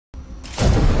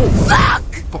Fuck!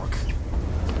 Fuck.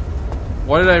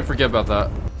 Why did I forget about that?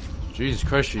 Jesus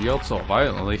Christ, she yelled so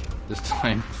violently this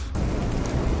time.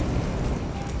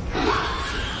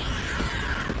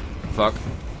 Fuck.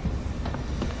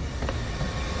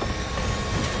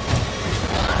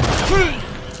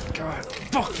 God,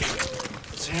 fuck.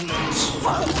 Damn it.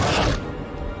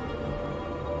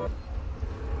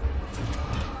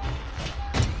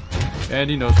 And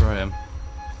he knows where I am.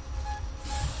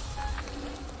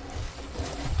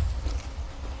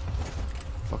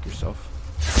 Fuck yourself.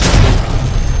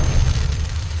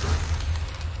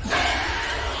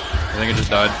 I think I just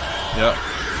died. Yep.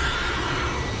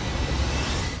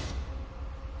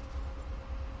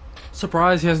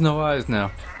 Surprise, he has no eyes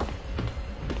now.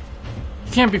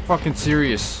 You can't be fucking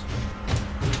serious.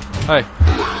 Hey.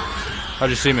 How'd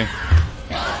you see me?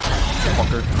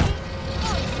 Fucker.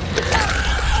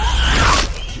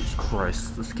 Jesus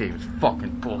Christ, this game is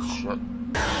fucking bullshit.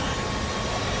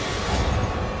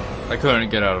 I couldn't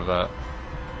get out of that.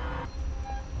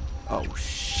 Oh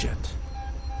shit.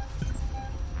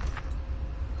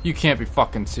 You can't be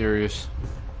fucking serious.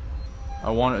 I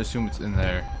want to assume it's in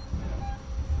there.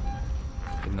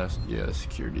 And that's, yeah, the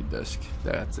security desk.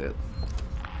 That's it.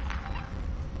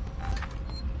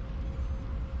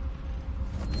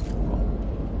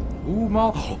 Ooh,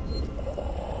 Mal.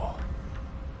 Oh.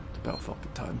 It's about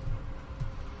fucking time.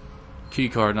 Key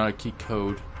card, not a key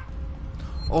code.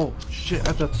 Oh shit!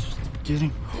 I thought this was the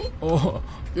beginning. Oh,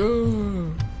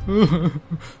 yeah.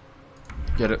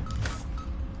 Get it?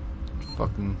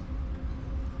 Fucking.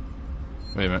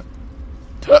 Wait a minute.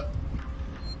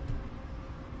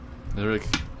 They're like.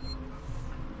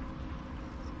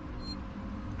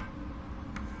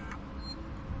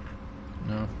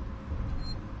 No.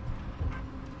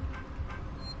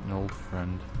 An old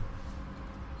friend.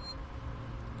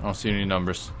 I don't see any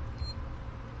numbers.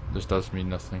 This does mean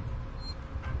nothing.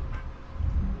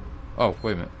 Oh,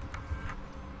 wait a minute.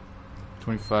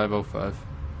 2505.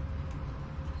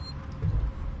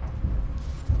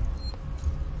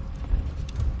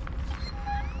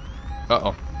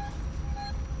 Uh-oh.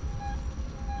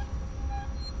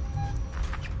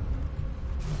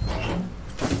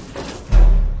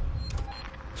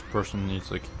 This person needs,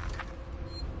 like,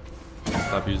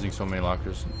 stop using so many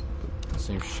lockers and put the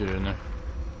same shit in there.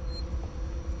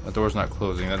 That door's not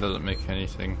closing. That doesn't make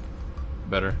anything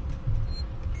better.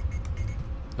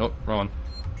 Nope, wrong one.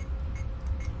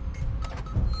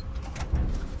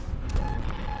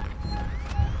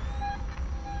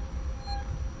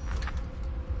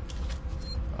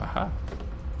 Aha.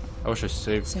 I wish I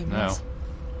saved now.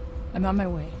 I'm on my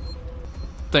way.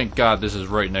 Thank God this is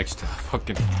right next to the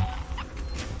fucking...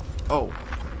 Oh.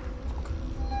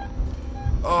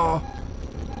 Oh.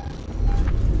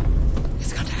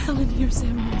 It's got hell in here,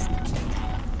 Samuels.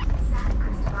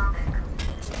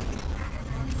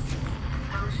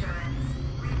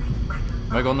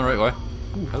 Am I going the right way?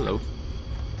 Ooh, hello.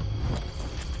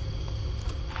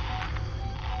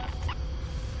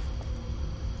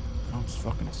 I don't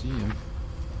fucking see him.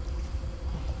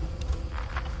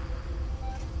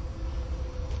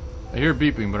 I hear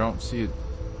beeping, but I don't see it.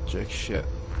 Jack shit.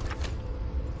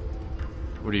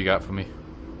 What do you got for me?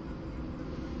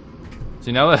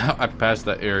 See, now that I passed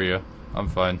that area, I'm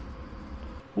fine.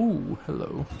 Ooh,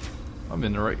 hello. I'm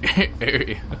in the right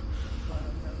area.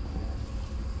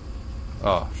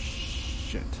 Oh,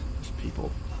 shit. There's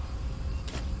people.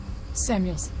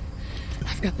 Samuels,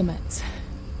 I've got the meds.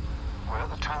 We're at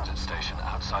the transit station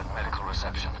outside medical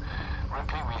reception.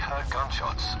 Ripley, we heard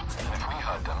gunshots. And if we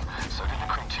heard them, so did the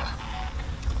creature.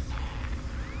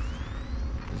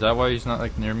 Is that why he's not,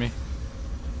 like, near me?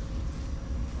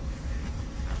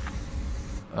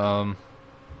 I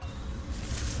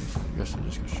guess I'm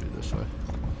just gonna shoot this way.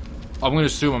 I'm gonna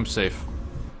assume I'm safe.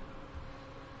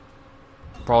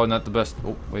 Probably not the best.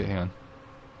 Oh, wait, hang on.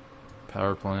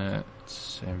 Power plant,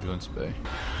 ambulance bay.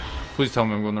 Please tell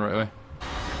me I'm going the right way.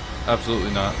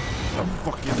 Absolutely not. Oh,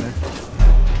 fuck in there.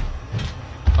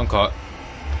 I'm caught.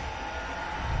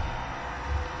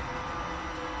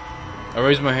 I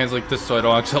raise my hands like this so I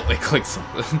don't accidentally click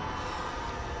something.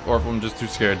 Or if I'm just too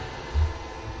scared.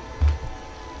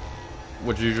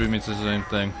 Which usually means the same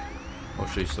thing. Oh,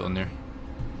 she's still in there.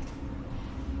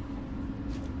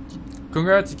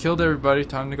 Congrats, you killed everybody.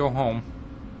 Time to go home.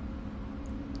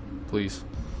 Please.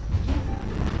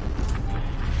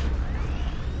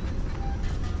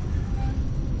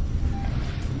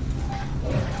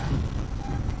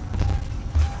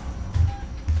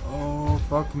 Oh,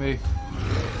 fuck me.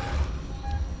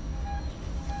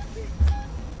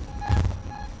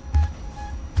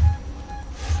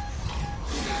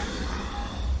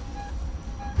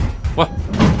 What?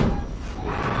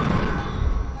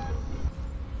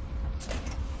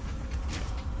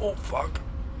 Oh, fuck.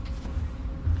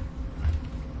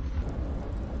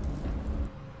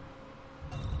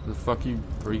 The fuck you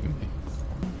breaking me?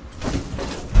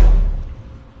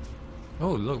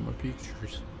 Oh, look, my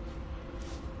pictures.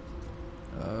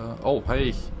 Oh,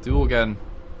 hey, duel again.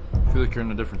 I feel like you're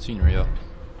in a different scenery, though.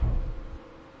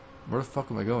 Where the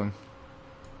fuck am I going?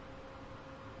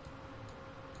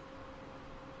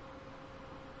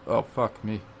 Oh, fuck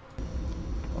me.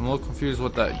 I'm a little confused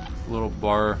what that little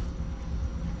bar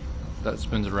that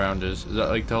spins around is. Is that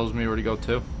like tells me where to go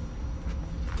to?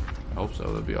 I hope so,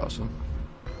 that'd be awesome.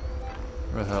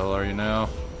 Where the hell are you now?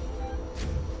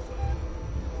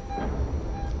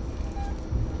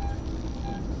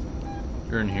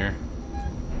 You're in here.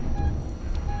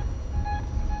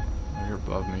 Oh, you're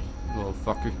above me, you little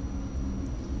fucker.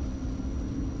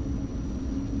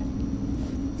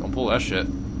 Don't pull that shit.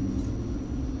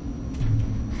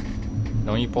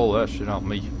 Don't you pull that shit on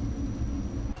me.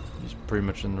 He's pretty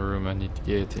much in the room I need to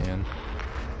get in.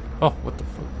 Oh, what the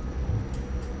fuck?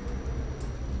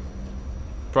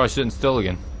 Probably sitting still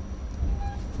again.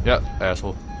 Yeah,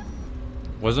 asshole.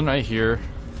 Wasn't I here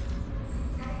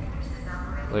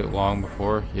like long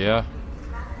before? Yeah.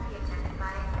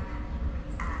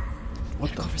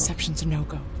 What the? Reception's a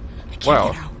no-go. I can't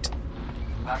Wow. get out.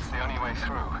 That's the only way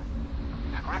through.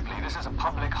 Ripley, this is a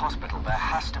public hospital. There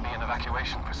has to be an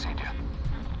evacuation procedure.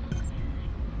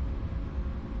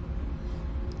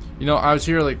 You know, I was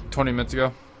here like 20 minutes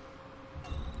ago.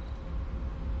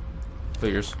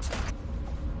 Figures.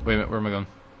 Wait a minute, where am I going?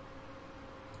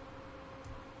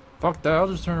 Fuck that, I'll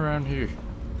just turn around here.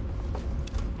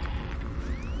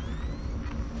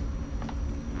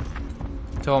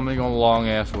 Tell me going a long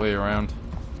ass way around.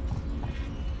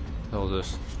 What the hell is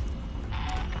this?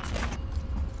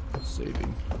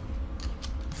 Saving.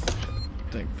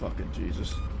 Thank fucking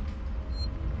Jesus.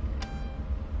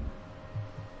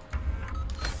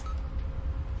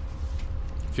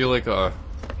 Feel like a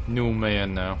new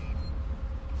man now.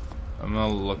 I'm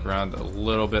gonna look around a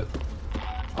little bit.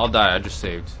 I'll die, I just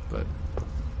saved, but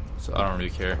so I don't really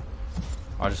care.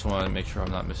 I just want to make sure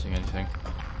I'm not missing anything.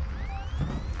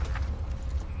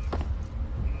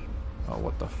 Oh,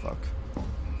 what the fuck?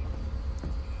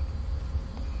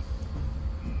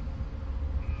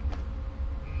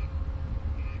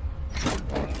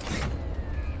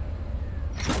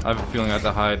 I have a feeling I have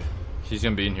to hide. She's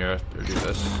gonna be in here after I do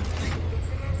this.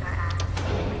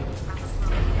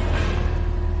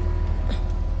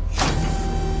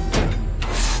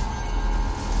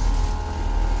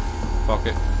 Fuck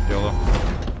it, YOLO.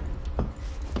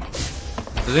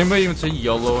 Does anybody even say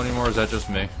YOLO anymore, or is that just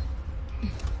me?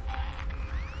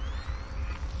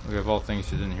 Okay, of all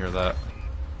things, you didn't hear that.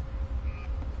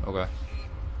 Okay.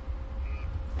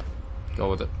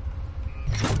 Go with it.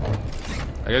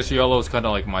 I guess YOLO is kind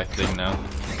of like my thing now.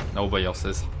 Nobody else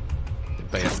is. The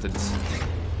bastards.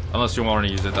 Unless you want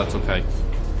to use it, that's okay.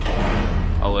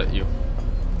 I'll let you.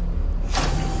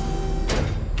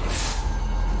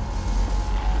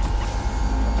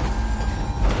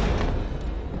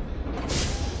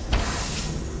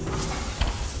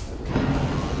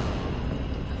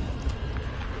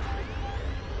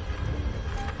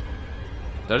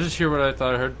 Did I just hear what I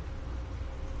thought I heard?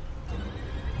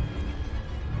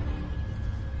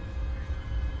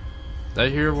 Did I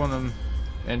hear one of them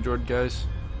Android guys?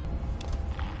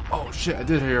 Oh shit, I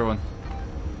did hear one.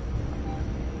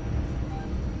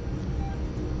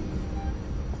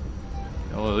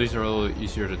 Well, these are a little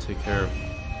easier to take care of.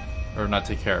 Or not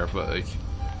take care of, but like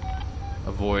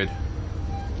avoid.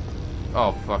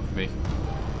 Oh, fuck me.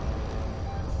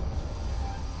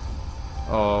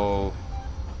 Oh.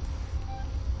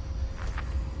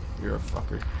 You're a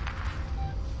fucker.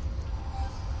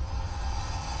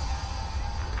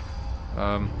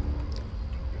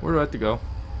 Where do I have to go?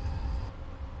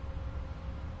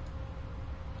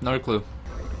 Not a clue.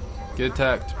 Get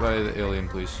attacked by the alien,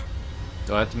 please.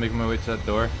 Do I have to make my way to that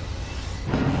door?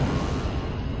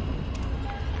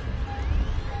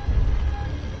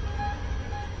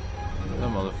 That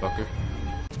motherfucker.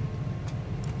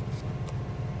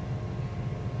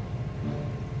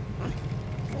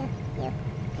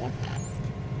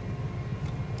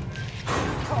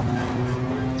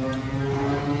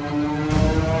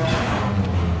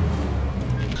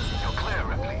 You're clear,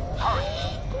 Ripley. Hurry.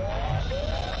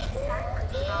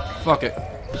 Fuck it.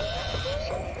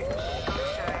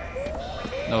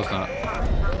 No, it's not.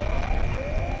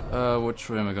 Which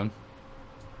way am I going?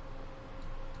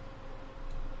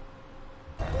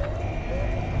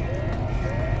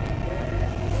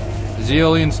 Is the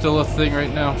alien still a thing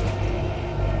right now?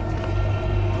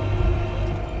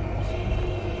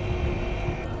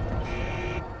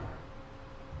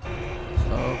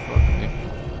 Oh, fuck me.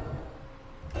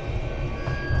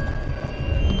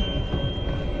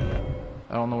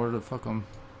 don't know where the fuck I'm.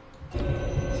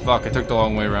 Fuck, I took the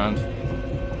long way around.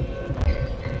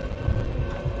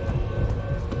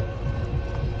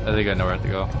 I think I know where I have to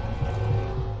go.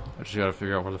 I just gotta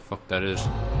figure out where the fuck that is.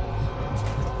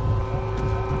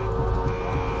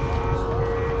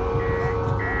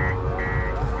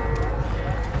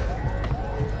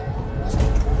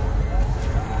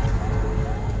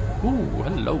 Ooh,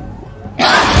 hello.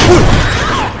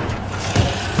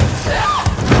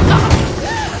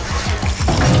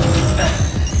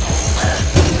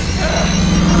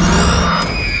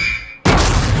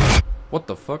 What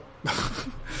the fuck?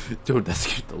 Dude, that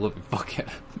scared the living fuck out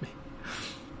of me.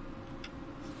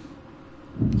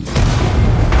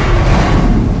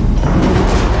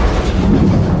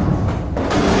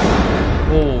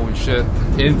 Holy shit.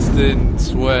 Instant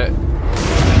sweat.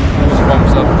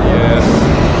 Goosebumps up the ass.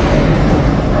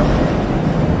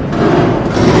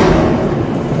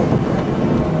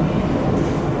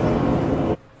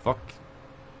 Fuck.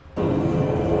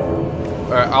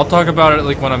 Alright, I'll talk about it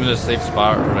like when I'm in a safe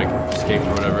spot or like escaped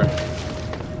or whatever.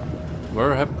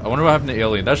 I wonder what happened to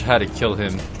Alien. That just had to kill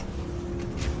him.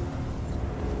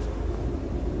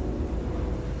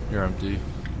 You're empty.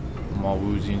 I'm all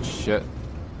woozy and shit.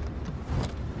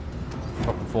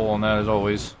 Fucking full on that as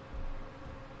always.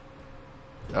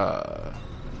 Oh,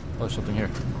 there's something here.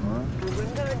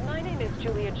 My name is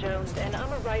Julia Jones, and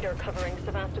I'm a writer covering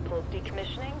Sevastopol's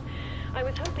decommissioning. I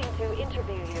was hoping to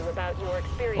interview you about your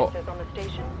experiences on the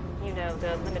station. You know,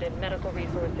 the limited medical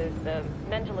resources, the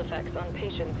mental effects on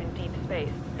patients in deep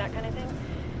space, that kind of thing.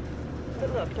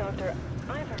 But look, Doctor,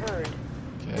 I've heard.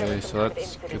 Okay, so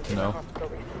that's good to know.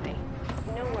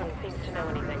 No one seems to know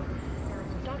anything.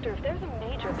 Doctor, if there's a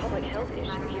major public health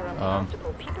issue here on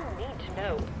Sevastopol, people need to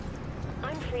know.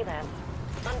 I'm freelance,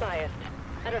 unbiased.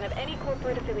 I don't have any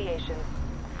corporate affiliations.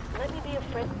 Let me be a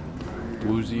friend.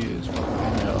 Woozy is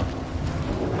fucking hell.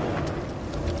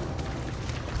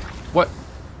 What?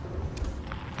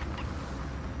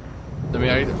 I mean,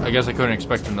 I guess I couldn't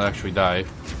expect him to actually die.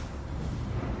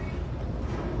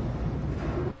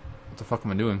 What the fuck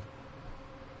am I doing?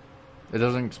 It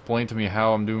doesn't explain to me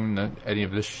how I'm doing any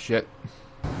of this shit.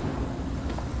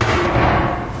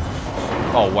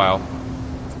 Oh, wow.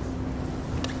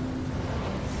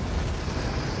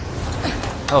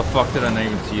 How the fuck did I not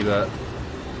even see that?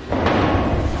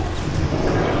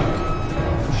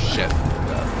 Shit.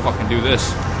 Gotta fucking do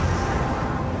this.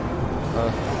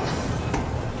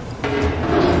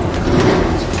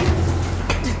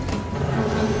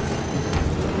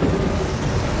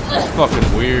 It's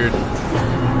fucking weird.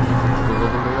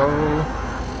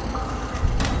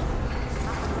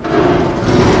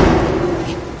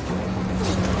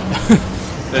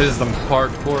 This is some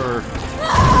parkour.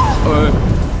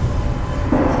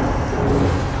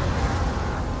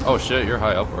 Oh shit, you're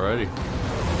high up already.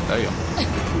 Damn.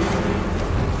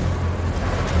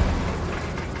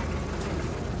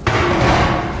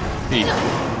 Pete.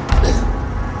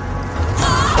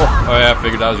 Oh yeah, I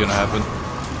figured that was gonna happen.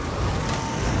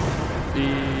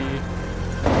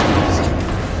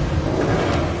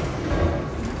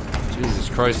 Jesus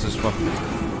Christ, this fucking.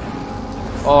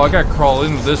 Oh, I gotta crawl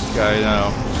into this guy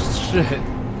now. Shit.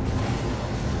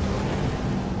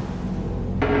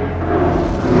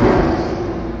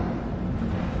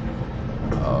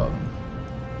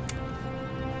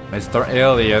 Mr.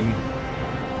 Alien,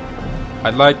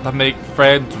 I'd like to make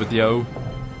friends with you.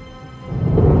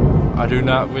 I do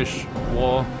not wish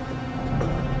war,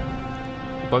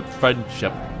 but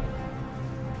friendship.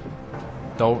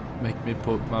 Don't make me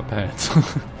poop my pants.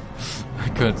 I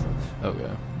couldn't. Okay,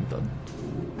 I'm done.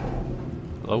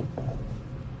 Hello?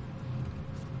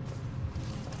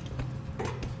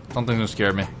 Something that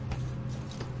scared me.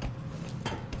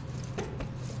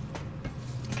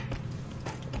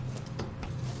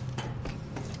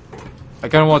 I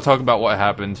kind of want to talk about what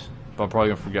happened, but I'm probably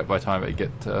going to forget by the time I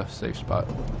get to a safe spot.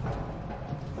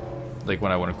 Like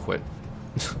when I want to quit.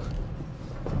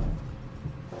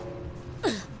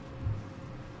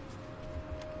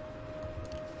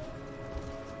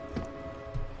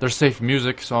 There's safe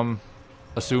music, so I'm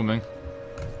assuming.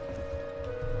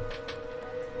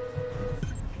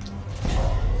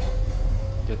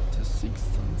 Get to see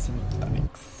some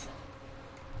synthetics.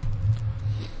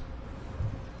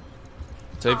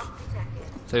 Safe.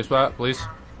 Safe spot, please.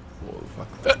 Whoa,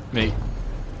 fuck. Me.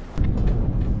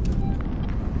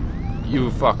 You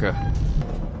fucker.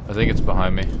 I think it's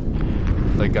behind me.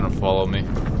 They're gonna follow me.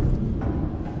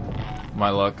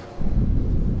 My luck.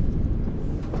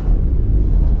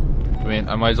 I mean,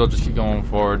 I might as well just keep going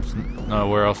forward. There's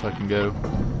nowhere else I can go.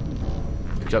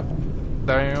 Jump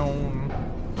down.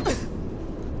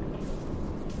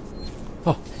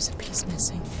 Oh. There's a piece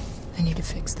missing. I need to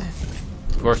fix that.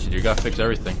 Of course you do. You gotta fix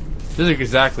everything. This is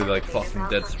exactly like fucking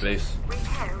Dead Space.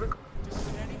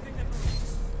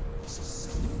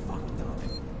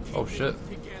 Oh shit.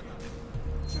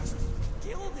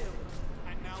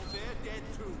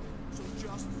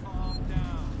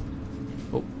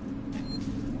 Oh.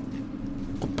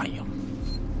 Bam.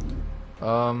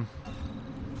 I'm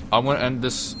gonna end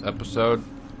this episode.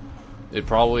 It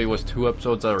probably was 2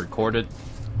 episodes I recorded.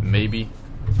 Maybe.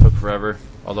 Took forever.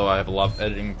 Although I have a lot of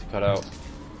editing to cut out.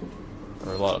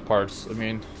 Or a lot of parts, I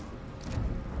mean.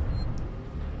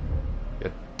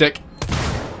 You dick.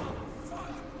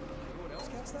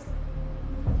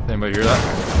 Anybody hear that?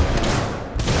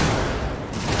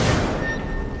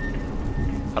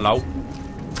 Hello?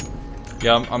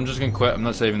 Yeah, I'm just gonna quit. I'm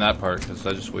not saving that part because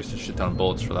I just wasted a shit ton of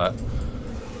bullets for that.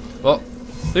 Well,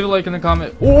 leave a like in the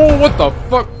comment. Oh, what the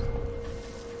fuck?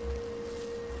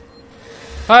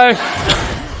 Hi!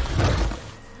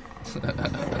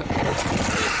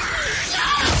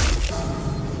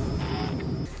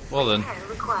 Well then.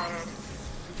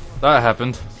 That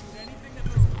happened.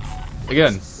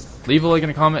 Again, leave a like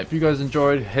and a comment if you guys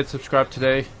enjoyed. Hit subscribe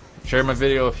today. Share my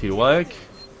video if you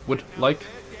would like.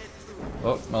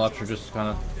 Oh, my laptop just kind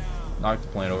of knocked the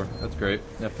plane over. That's great.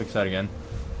 Yeah, fix that again.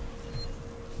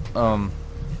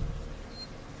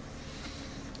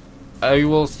 I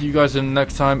will see you guys in the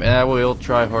next time, and I will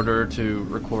try harder to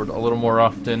record a little more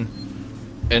often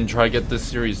and try to get this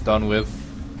series done with.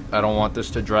 I don't want this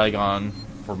to drag on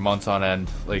for months on end,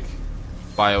 like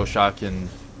BioShock and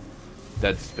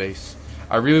Dead Space.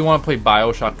 I really want to play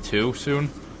BioShock 2 soon,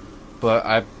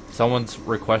 but someone's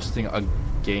requesting a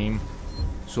game,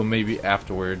 so maybe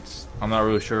afterwards. I'm not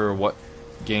really sure what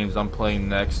games I'm playing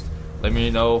next. Let me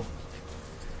know.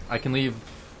 I can leave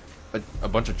a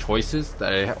bunch of choices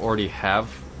that I already have,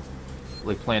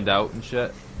 like, planned out and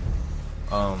shit.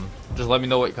 Just let me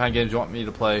know what kind of games you want me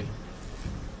to play.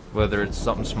 Whether it's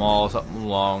something small, something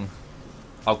long.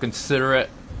 I'll consider it,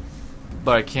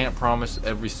 but I can't promise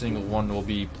every single one will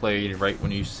be played right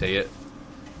when you say it.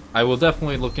 I will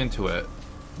definitely look into it.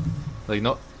 Like,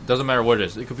 no, doesn't matter what it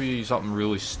is. It could be something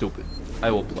really stupid.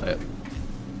 I will play it.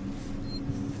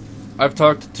 I've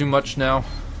talked too much now.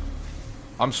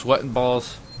 I'm sweating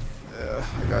balls. I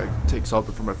gotta take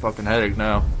something for my fucking headache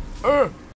now.